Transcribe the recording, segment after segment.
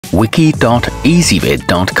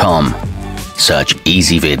wiki.ezvid.com. Search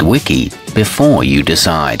Ezvid Wiki before you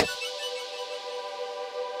decide.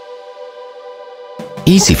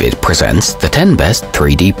 Ezvid presents the 10 best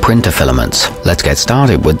 3D printer filaments. Let's get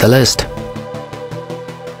started with the list.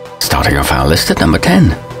 Starting off our list at number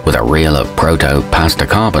 10. With a reel of proto-pasta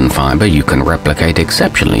carbon fiber, you can replicate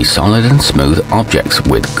exceptionally solid and smooth objects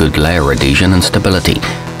with good layer adhesion and stability,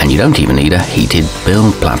 and you don't even need a heated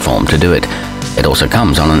build platform to do it. It also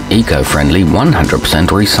comes on an eco-friendly 100%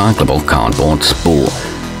 recyclable cardboard spool.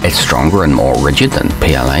 It's stronger and more rigid than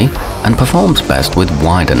PLA and performs best with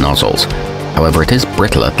wider nozzles. However, it is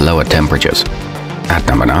brittle at lower temperatures. At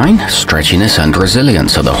number 9, stretchiness and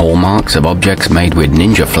resilience are the hallmarks of objects made with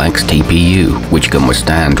ninjaflex TPU, which can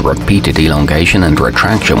withstand repeated elongation and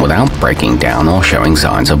retraction without breaking down or showing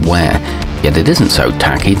signs of wear. Yet it isn't so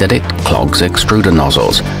tacky that it clogs extruder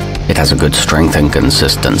nozzles. It has a good strength and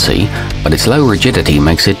consistency, but its low rigidity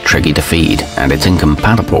makes it tricky to feed, and it's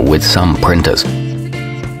incompatible with some printers.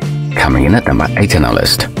 Coming in at number 8 on our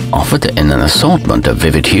list. Offered in an assortment of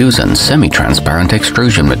vivid hues and semi-transparent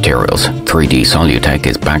extrusion materials, 3D Solutech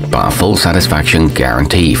is backed by a full satisfaction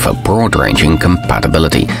guarantee for broad-ranging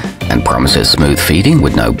compatibility and promises smooth feeding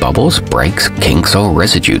with no bubbles, breaks, kinks or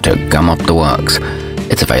residue to gum up the works.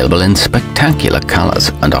 It's available in spectacular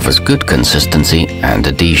colors and offers good consistency and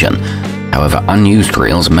adhesion. However, unused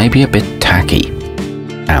reels may be a bit tacky.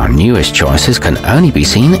 Our newest choices can only be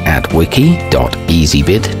seen at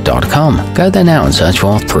wiki.ezvid.com. Go there now and search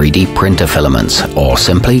for 3D printer filaments, or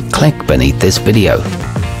simply click beneath this video.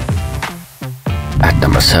 At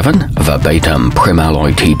number 7, verbatim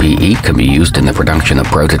primalloy TPE can be used in the production of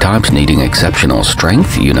prototypes needing exceptional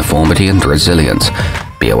strength, uniformity and resilience.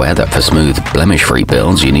 Be aware that for smooth, blemish-free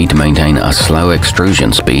builds you need to maintain a slow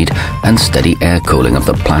extrusion speed and steady air cooling of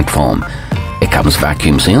the platform. It comes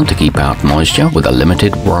vacuum sealed to keep out moisture with a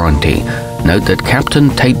limited warranty. Note that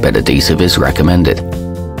Kapton tape bed adhesive is recommended.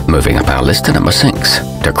 Moving up our list to number 6.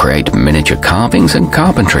 To create miniature carvings and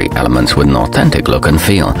carpentry elements with an authentic look and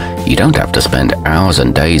feel, you don't have to spend hours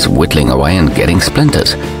and days whittling away and getting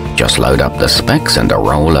splinters. Just load up the specs and a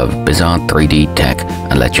roll of bizard 3D tech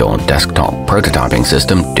and let your desktop prototyping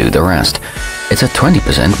system do the rest. It's a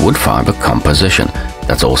 20% wood fiber composition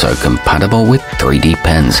that's also compatible with 3D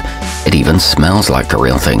pens. It even smells like the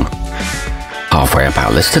real thing. Halfway up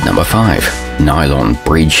our list at number 5. Nylon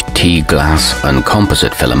bridge, T-glass and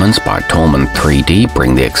composite filaments by Taulman 3D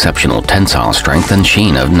bring the exceptional tensile strength and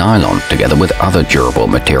sheen of nylon together with other durable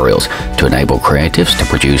materials to enable creatives to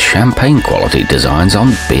produce champagne-quality designs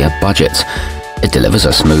on beer budgets. It delivers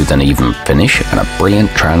a smooth and even finish and a brilliant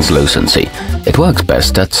translucency. It works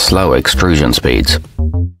best at slow extrusion speeds.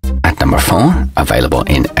 At number 4, available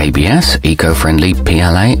in ABS, eco-friendly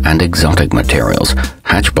PLA and exotic materials,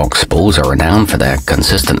 hatchbox spools are renowned for their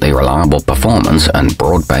consistently reliable performance and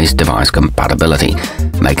broad-based device compatibility,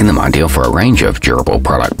 making them ideal for a range of durable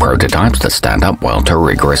product prototypes that stand up well to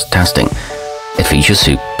rigorous testing. It features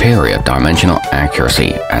superior dimensional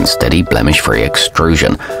accuracy and steady blemish-free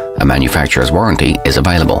extrusion. A manufacturer's warranty is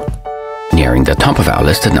available. Nearing the top of our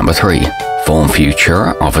list at number 3.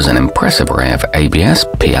 Futura offers an impressive array of ABS,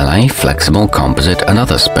 PLA, flexible, composite and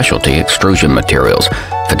other specialty extrusion materials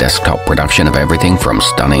for desktop production of everything from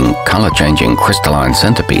stunning color-changing crystalline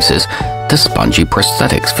centerpieces to spongy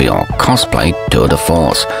prosthetics for your cosplay tour de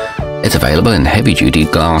force. It's available in heavy-duty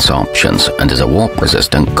glass options and is a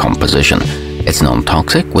warp-resistant composition. It's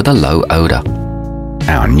non-toxic with a low odor.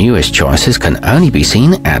 Our newest choices can only be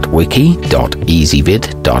seen at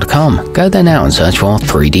wiki.ezvid.com. Go there now and search for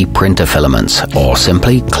 3D printer filaments, or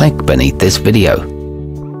simply click beneath this video.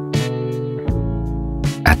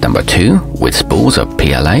 At number 2, with spools of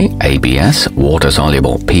PLA, ABS,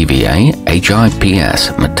 water-soluble PVA, HIPS,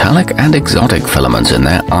 metallic and exotic filaments in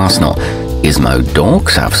their arsenal, Gizmo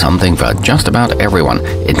dorks have something for just about everyone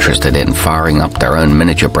interested in firing up their own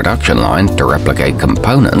miniature production line to replicate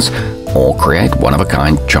components or create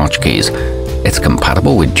one-of-a-kind tchotchkes. It's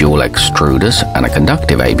compatible with dual extruders and a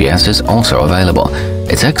conductive ABS is also available.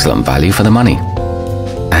 It's excellent value for the money.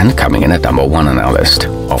 And coming in at number 1 on our list,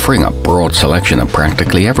 offering a broad selection of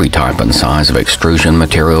practically every type and size of extrusion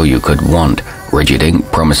material you could want, Rigid Ink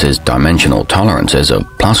promises dimensional tolerances of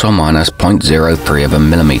plus or minus 0.03 of a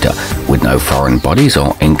millimeter, with no foreign bodies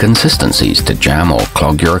or inconsistencies to jam or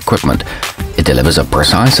clog your equipment. It delivers a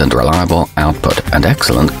precise and reliable output and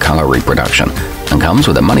excellent color reproduction, and comes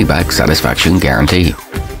with a money-back satisfaction guarantee.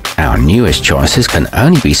 Our newest choices can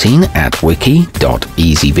only be seen at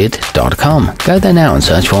wiki.ezvid.com. Go there now and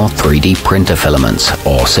search for 3D printer filaments,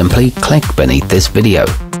 or simply click beneath this video.